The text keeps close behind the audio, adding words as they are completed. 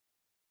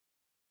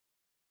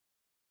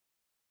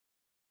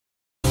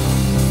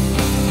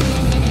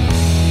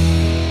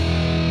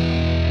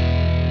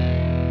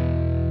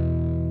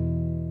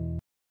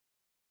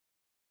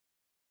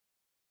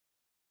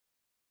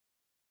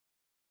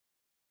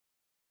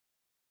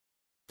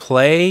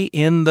Play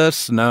in the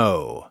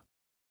snow.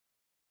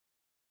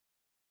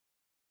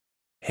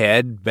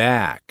 Head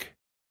back.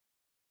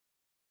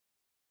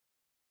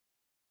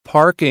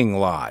 Parking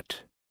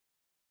lot.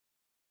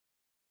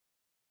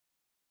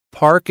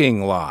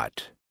 Parking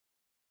lot.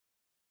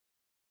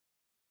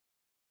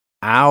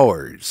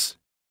 Hours.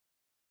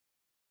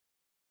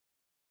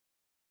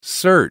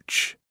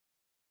 Search.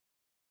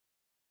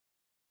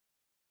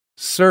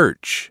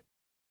 Search.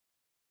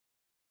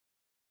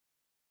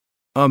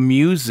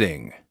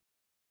 Amusing.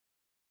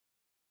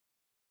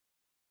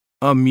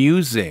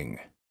 Amusing.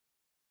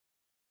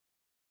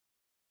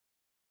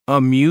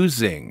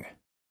 Amusing.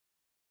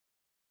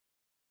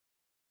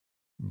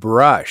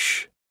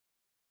 Brush.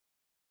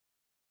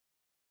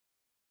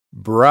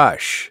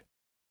 Brush.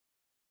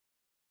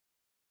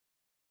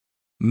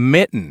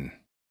 Mitten.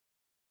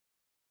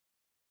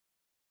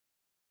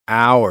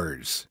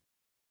 Hours.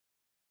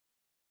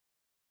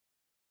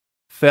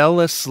 Fell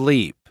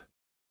asleep.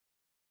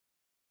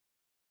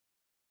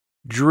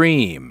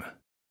 Dream.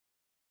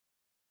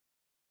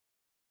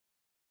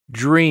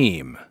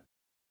 Dream.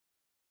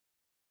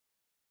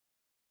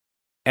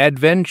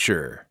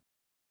 Adventure.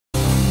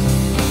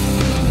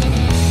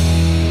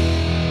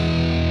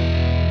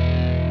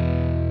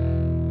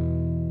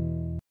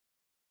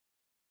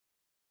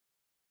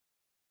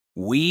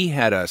 We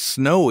had a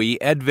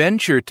snowy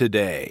adventure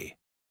today.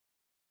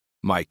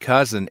 My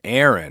cousin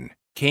Aaron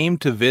came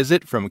to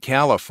visit from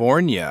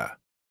California.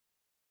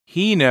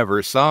 He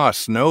never saw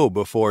snow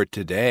before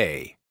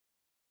today.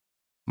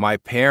 My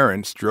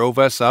parents drove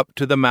us up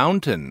to the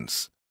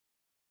mountains.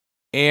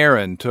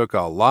 Aaron took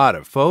a lot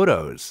of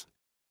photos.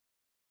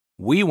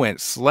 We went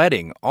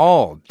sledding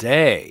all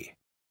day.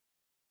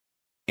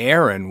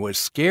 Aaron was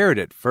scared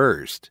at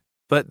first,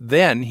 but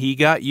then he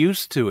got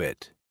used to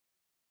it.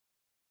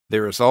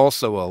 There is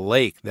also a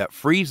lake that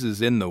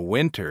freezes in the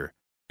winter,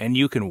 and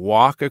you can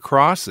walk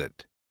across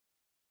it.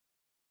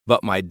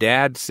 But my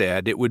dad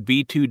said it would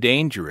be too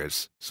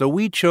dangerous, so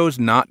we chose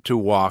not to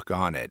walk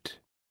on it.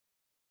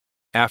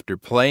 After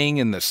playing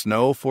in the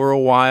snow for a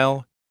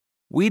while,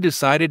 we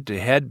decided to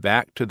head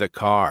back to the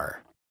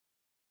car.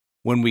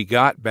 When we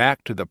got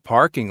back to the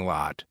parking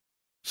lot,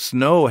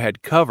 snow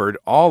had covered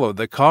all of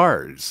the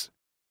cars.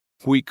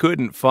 We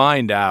couldn't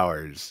find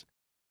ours.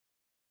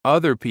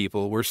 Other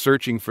people were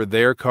searching for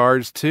their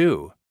cars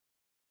too.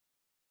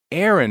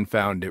 Aaron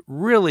found it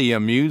really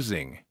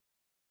amusing.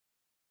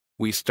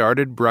 We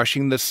started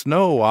brushing the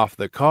snow off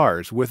the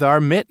cars with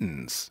our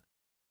mittens.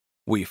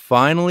 We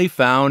finally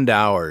found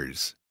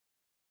ours.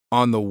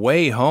 On the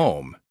way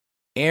home,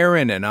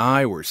 Aaron and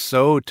I were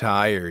so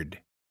tired.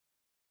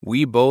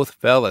 We both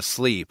fell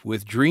asleep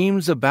with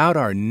dreams about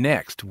our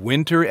next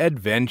winter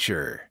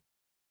adventure.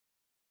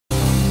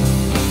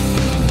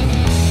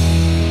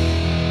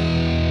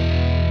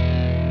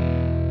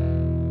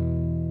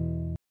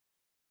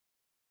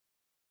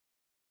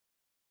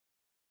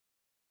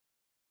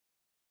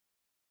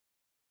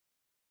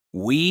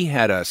 We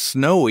had a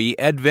snowy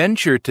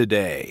adventure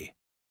today.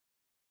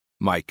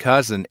 My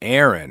cousin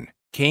Aaron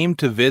came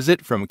to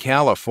visit from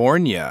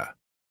California.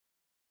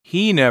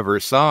 He never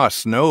saw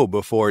snow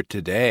before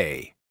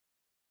today.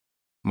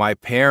 My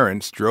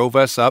parents drove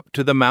us up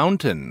to the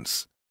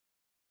mountains.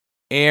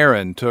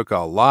 Aaron took a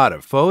lot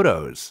of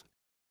photos.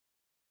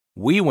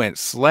 We went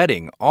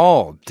sledding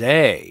all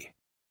day.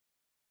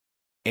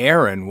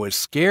 Aaron was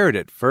scared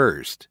at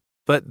first,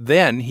 but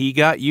then he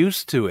got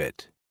used to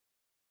it.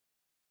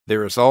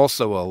 There is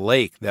also a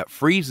lake that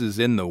freezes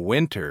in the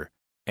winter,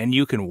 and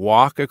you can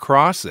walk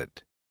across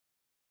it.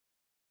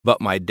 But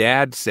my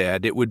dad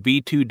said it would be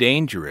too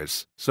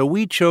dangerous, so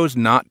we chose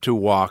not to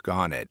walk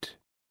on it.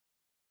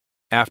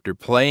 After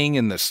playing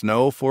in the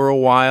snow for a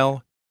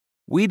while,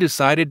 we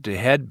decided to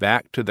head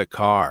back to the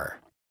car.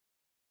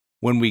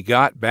 When we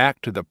got back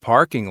to the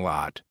parking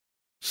lot,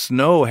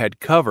 snow had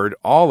covered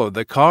all of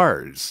the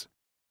cars.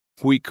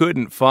 We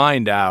couldn't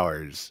find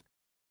ours.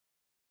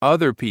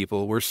 Other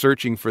people were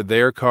searching for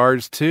their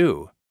cars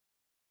too.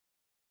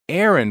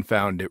 Aaron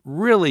found it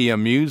really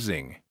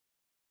amusing.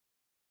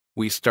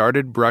 We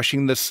started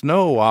brushing the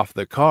snow off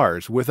the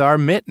cars with our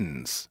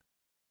mittens.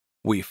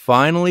 We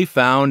finally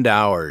found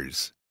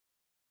ours.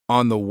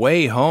 On the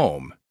way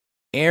home,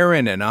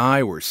 Aaron and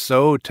I were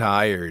so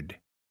tired.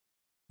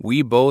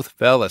 We both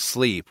fell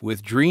asleep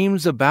with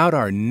dreams about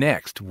our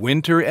next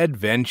winter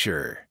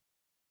adventure.